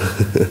 that's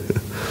right.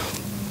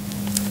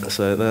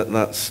 So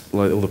that's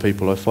like all the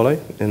people I follow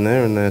in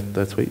there and their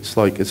tweets,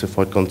 like as if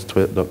I'd gone to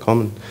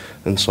twitter.com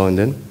and signed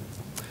in.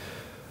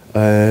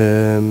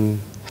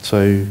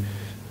 So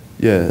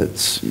yeah,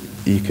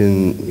 you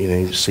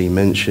can see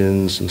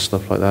mentions and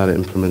stuff like that. It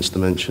implements the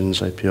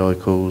mentions, API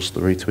calls,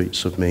 the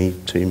retweets of me,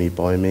 to me,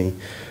 by me,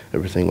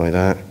 everything like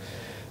that.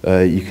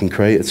 You can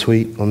create a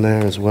tweet on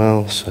there as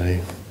well. So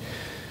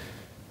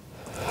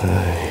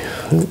I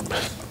hope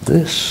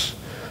this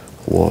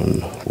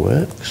one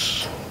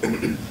works.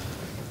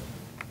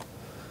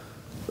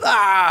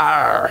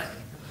 Ah!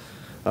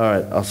 All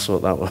right, I'll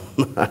sort that one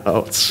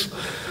out.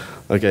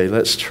 Okay,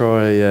 let's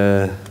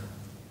try.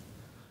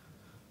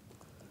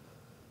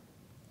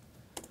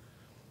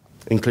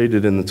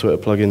 Included in the Twitter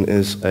plugin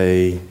is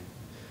the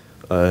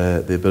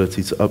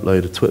ability to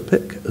upload a twit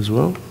pic as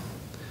well.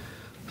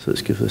 So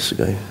let's give this a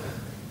go.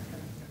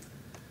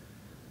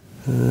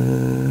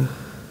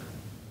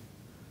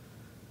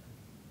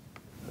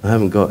 I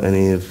haven't got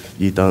any of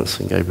you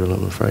dancing, Gabriel,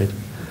 I'm afraid.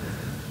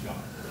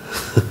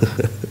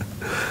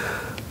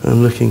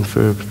 I'm looking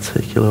for a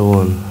particular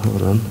one.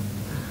 Hold on.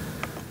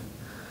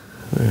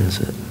 Where is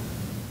it?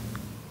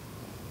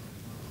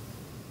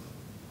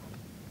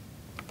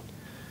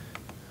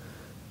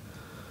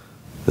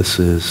 This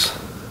is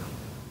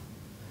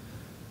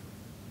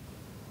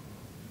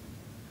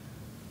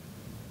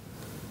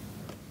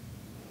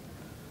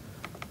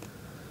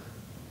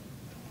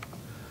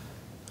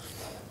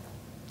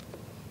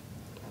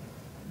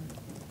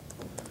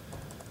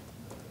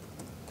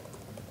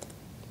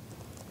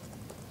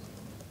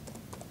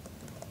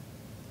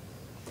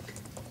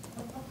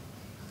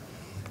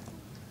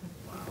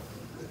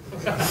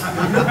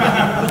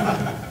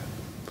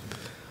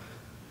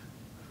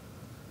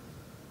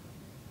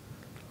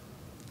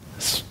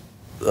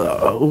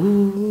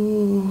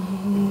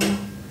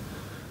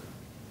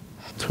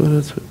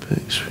Twitter,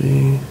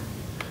 CakePHP.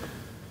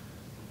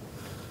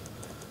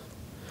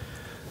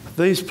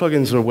 These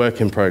plugins are a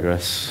work in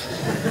progress.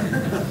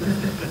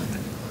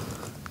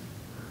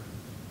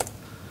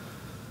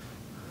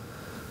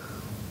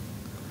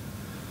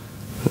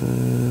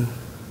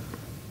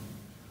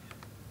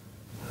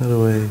 How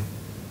do I?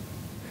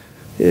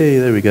 Yeah,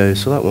 there we go.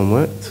 So that one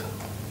worked.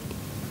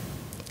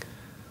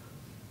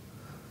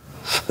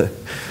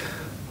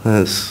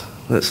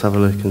 Let's have a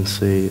look and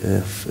see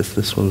if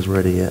this one's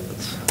ready yet.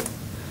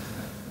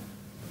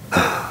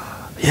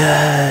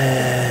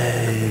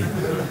 Yay!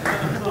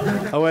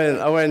 I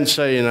won't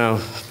show you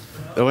now.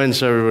 I won't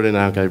show everybody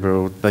now,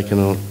 Gabriel. They can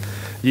all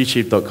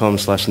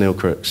youtube.com/Neil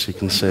Crookes. You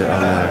can see it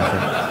on there.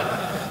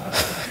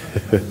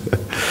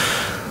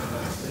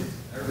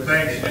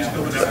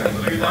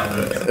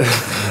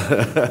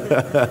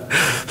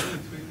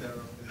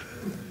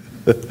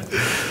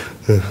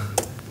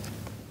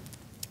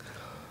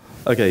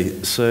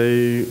 Okay, so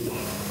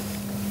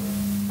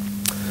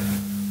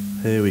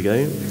here we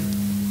go.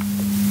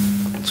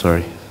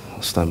 Sorry,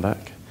 I'll stand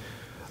back.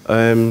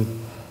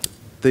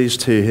 These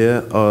two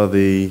here are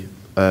the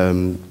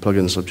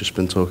plugins I've just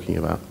been talking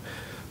about.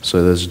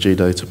 So there's a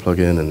GData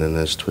plugin, and then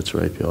there's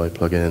Twitter API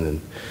plugin,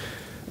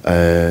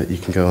 and you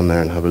can go on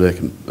there and have a look.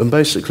 And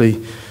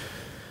basically,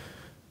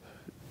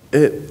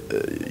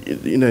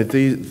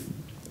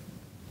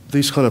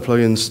 these kind of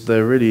plugins,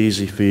 they're really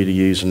easy for you to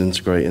use and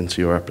integrate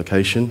into your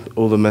application.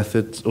 All the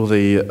methods, all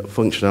the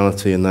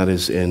functionality in that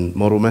is in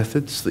model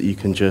methods that you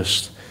can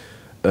just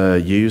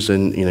use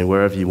in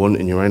wherever you want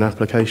in your own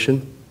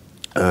application.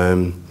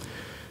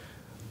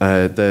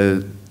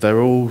 They're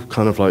all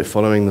kind of like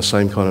following the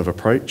same kind of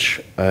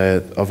approach.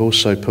 I've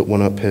also put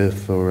one up here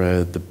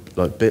for the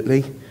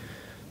Bitly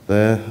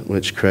there,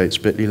 which creates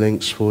Bitly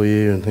links for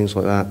you and things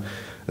like that.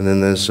 And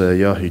then there's a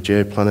Yahoo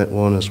GeoPlanet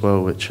one as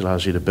well, which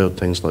allows you to build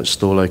things like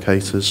store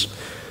locators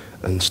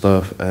and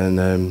stuff.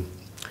 And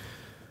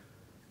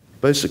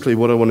basically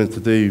what I wanted to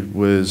do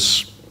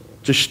was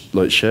just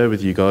like share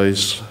with you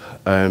guys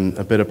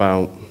a bit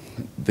about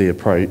the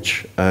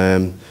approach.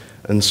 And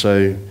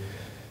so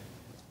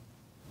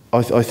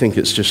I think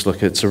it's just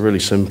like, it's a really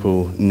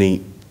simple,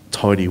 neat,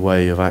 tidy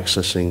way of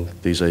accessing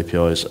these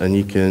APIs. And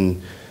you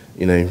can,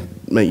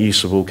 make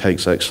use of all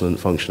Cake's excellent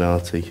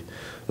functionality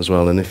as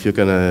well. And if you're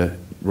going to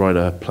write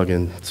a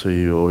plugin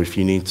to, or if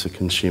you need to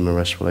consume a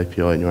RESTful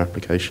API in your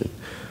application,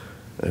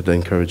 I'd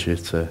encourage you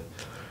to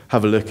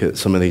have a look at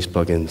some of these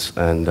plugins.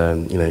 And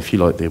if you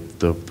like the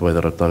way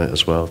that I've done it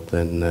as well,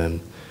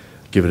 then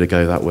give it a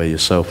go that way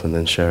yourself, and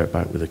then share it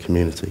back with the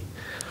community.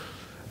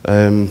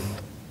 How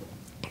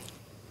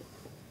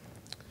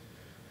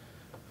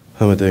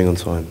am I doing on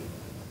time?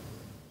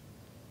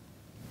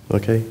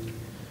 Okay.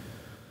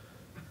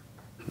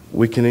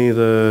 We can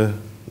either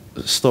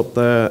stop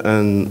there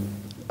and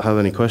have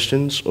any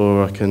questions,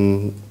 or I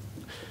can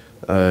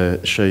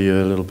show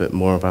you a little bit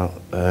more about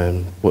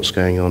what's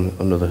going on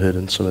under the hood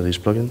in some of these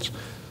plugins.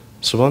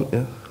 Savant,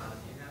 yeah?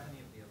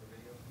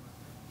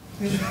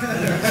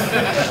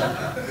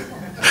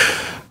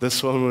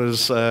 This one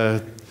was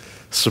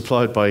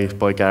supplied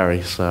by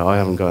Gary, so I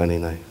haven't got any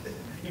now.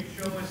 Can you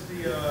show us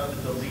the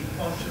delete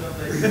function of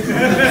the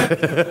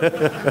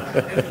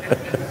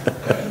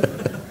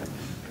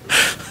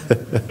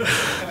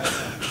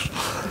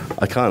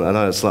I can't, I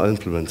know it's not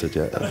implemented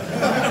yet. It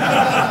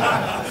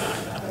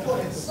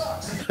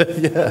sucks.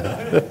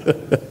 Yeah.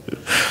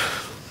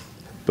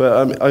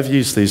 But I've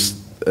used these,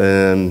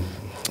 some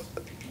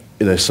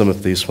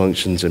of these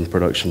functions in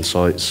production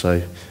sites,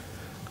 so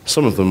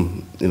some of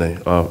them,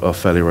 are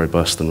fairly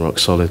robust and rock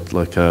solid,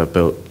 like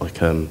built like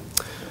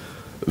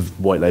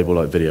white label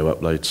like video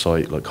upload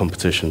site, like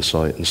competition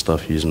site and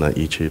stuff, using that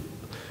YouTube,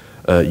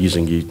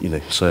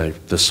 so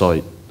the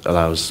site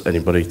allows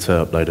anybody to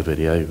upload a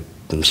video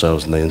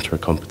themselves, and they enter a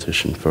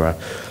competition for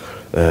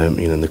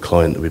the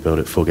client that we build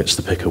it for gets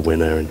to pick a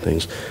winner and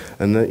things.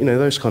 And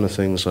those kind of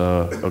things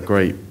are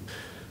great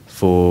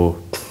for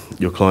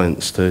your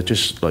clients to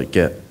just like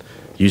get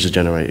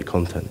user-generated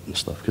content and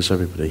stuff, because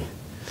everybody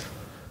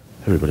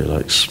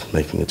likes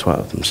making a twat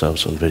of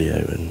themselves on video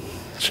and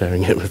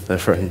sharing it with their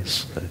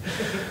friends.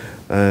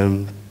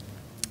 So,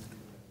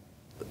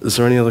 is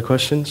there any other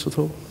questions at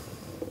all?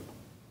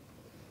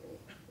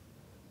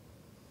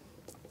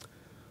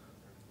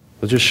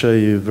 I'll just show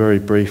you very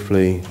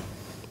briefly,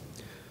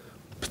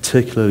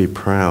 particularly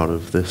proud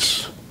of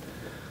this,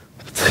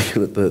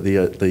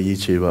 the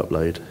YouTube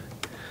upload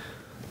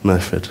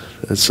method.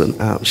 It's an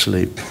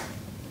absolute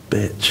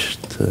bitch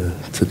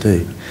to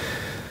do.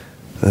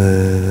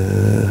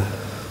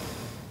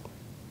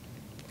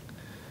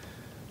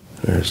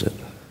 Where is it?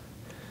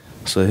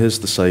 So here's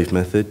the save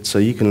method. So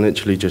you can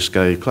literally just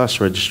go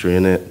class registry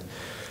init,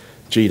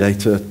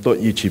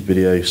 gdata.youtube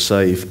video,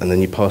 save, and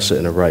then you pass it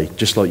an array,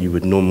 just like you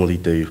would normally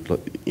do,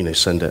 like,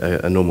 send it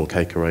a normal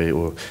cake array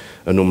or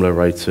a normal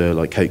array to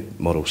like cake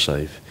model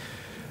save.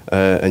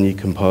 And you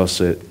can pass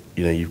it,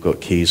 you've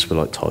got keys for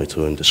like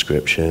title and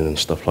description and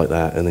stuff like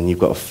that, and then you've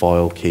got a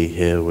file key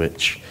here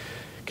which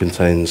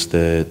contains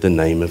the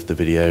name of the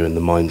video and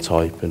the MIME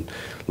type and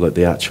like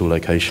the actual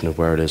location of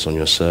where it is on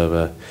your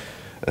server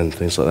and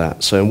things like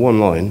that. So in one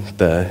line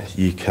there,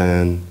 you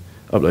can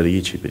upload a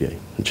YouTube video,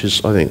 which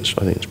is, I think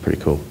it's pretty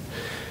cool.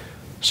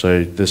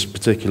 So this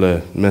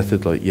particular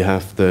method, like you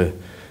have to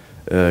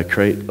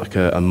create like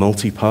a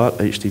multi-part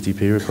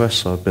HTTP request.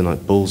 So I've been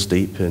like balls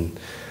deep in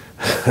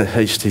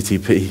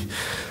HTTP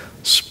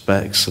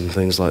specs and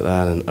things like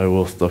that, and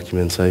OAuth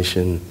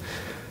documentation.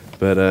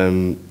 But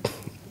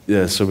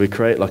yeah, so we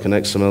create like an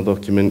XML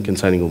document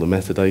containing all the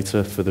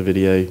metadata for the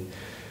video,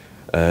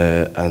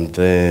 and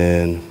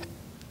then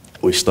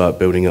we start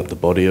building up the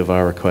body of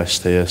our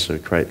request here. So we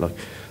create like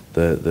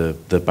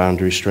the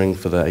boundary string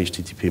for the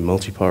HTTP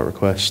multi-part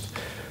request.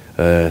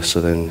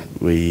 So then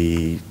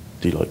we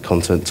do like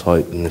content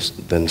type and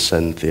then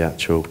send the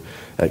actual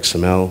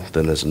XML.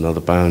 Then there's another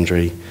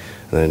boundary,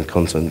 And then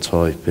content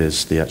type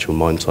is the actual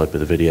MIME type of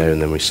the video,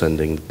 and then we're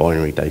sending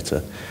binary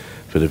data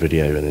for the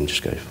video, and then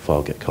just go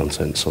file get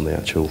contents on the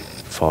actual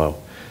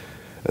file.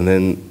 And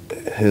then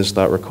here's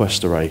that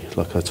request array,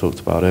 like I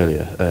talked about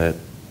earlier,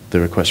 the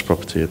request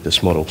property of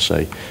this model.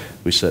 So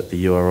we set the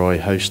URI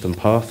host and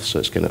path, so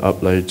it's going to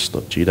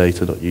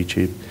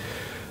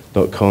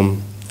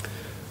uploads.gdata.youtube.com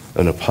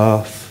and a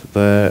path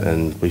there,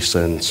 and we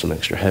send some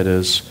extra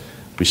headers.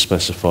 We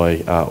specify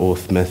our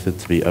auth method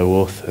to be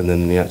OAuth, and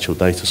then the actual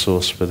data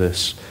source for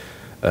this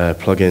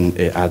plugin,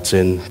 it adds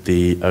in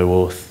the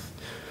OAuth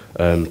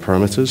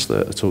parameters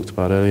that I talked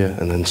about earlier,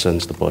 and then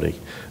sends the body,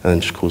 and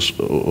then just calls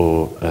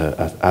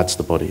adds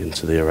the body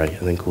into the array,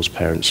 and then calls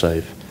parent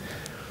save.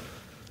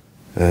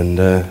 And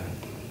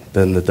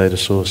then the data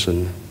source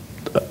and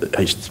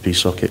HTTP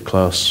socket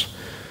class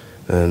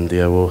and the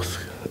OAuth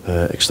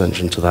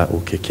extension to that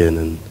will kick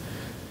in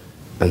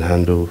and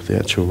handle the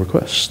actual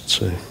request.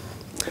 So,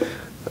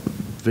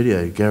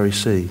 video, Gary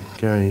C.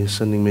 Gary is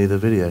sending me the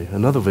video,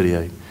 another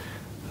video.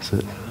 That's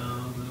it.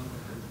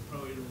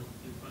 Probably you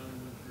finally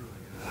went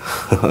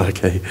through it.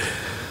 Okay.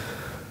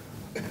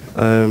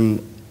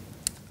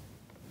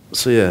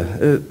 So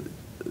yeah,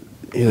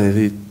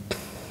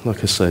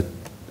 like I said,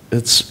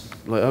 it's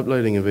like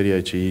uploading a video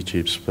to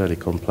YouTube is fairly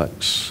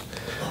complex,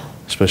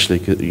 especially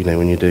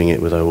when you're doing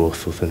it with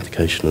OAuth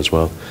authentication as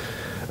well,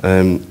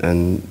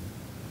 and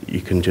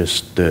you can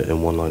just do it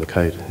in one line of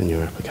code in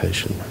your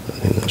application. I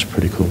think that's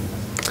pretty cool.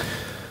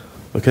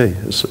 Okay,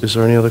 is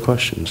there any other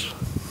questions?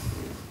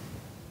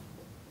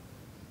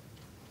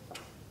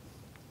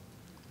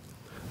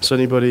 Has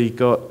anybody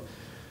got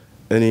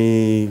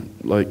any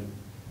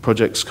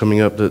projects coming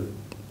up that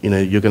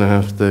you're going to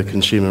have the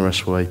consumer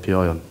RESTful API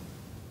on?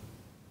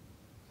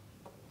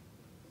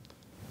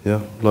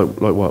 Yeah, like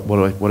what?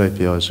 What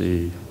APIs are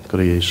you got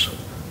to use?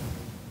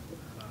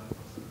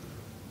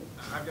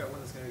 I've got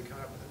one that's going to be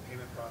coming up with a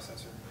payment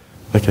processor.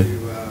 Okay. To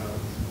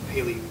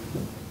Haley,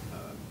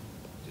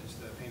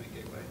 just a payment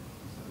gateway.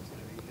 So it's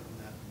going to be hitting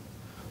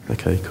that.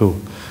 Okay, cool.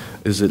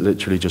 Is it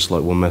literally just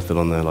like one method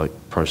on there, like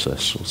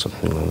process or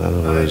something like that,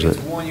 or is It's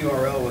it? one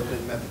URL with the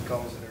method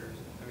calls that are,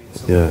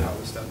 similar to how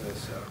this stuff is,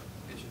 so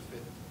it should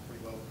fit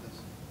pretty well with this.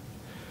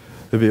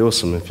 It'd be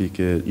awesome if you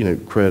could,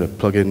 create a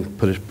plugin,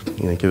 put it,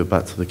 give it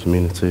back to the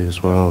community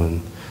as well,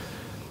 and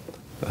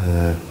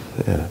yeah,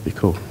 it'd be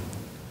cool.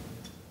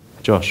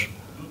 Josh.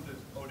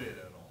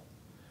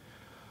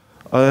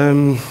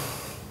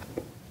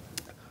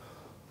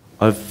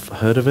 I've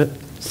heard of it.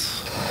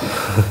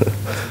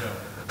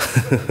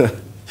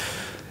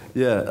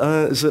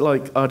 Yeah, is it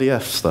like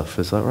RDF stuff?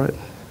 Is that right?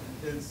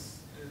 It's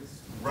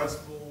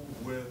RESTful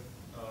with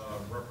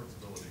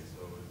referenceability,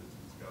 so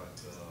it's got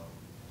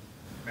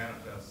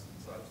manifests and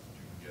such that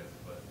you can get,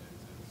 but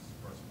it's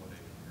RESTful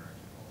data when you're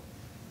actually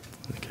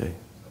calling. Okay.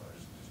 So I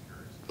was just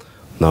curious.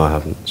 No, I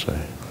haven't.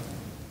 Sorry.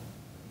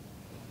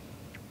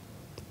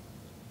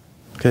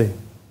 Okay.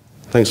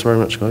 Thanks very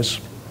much, guys.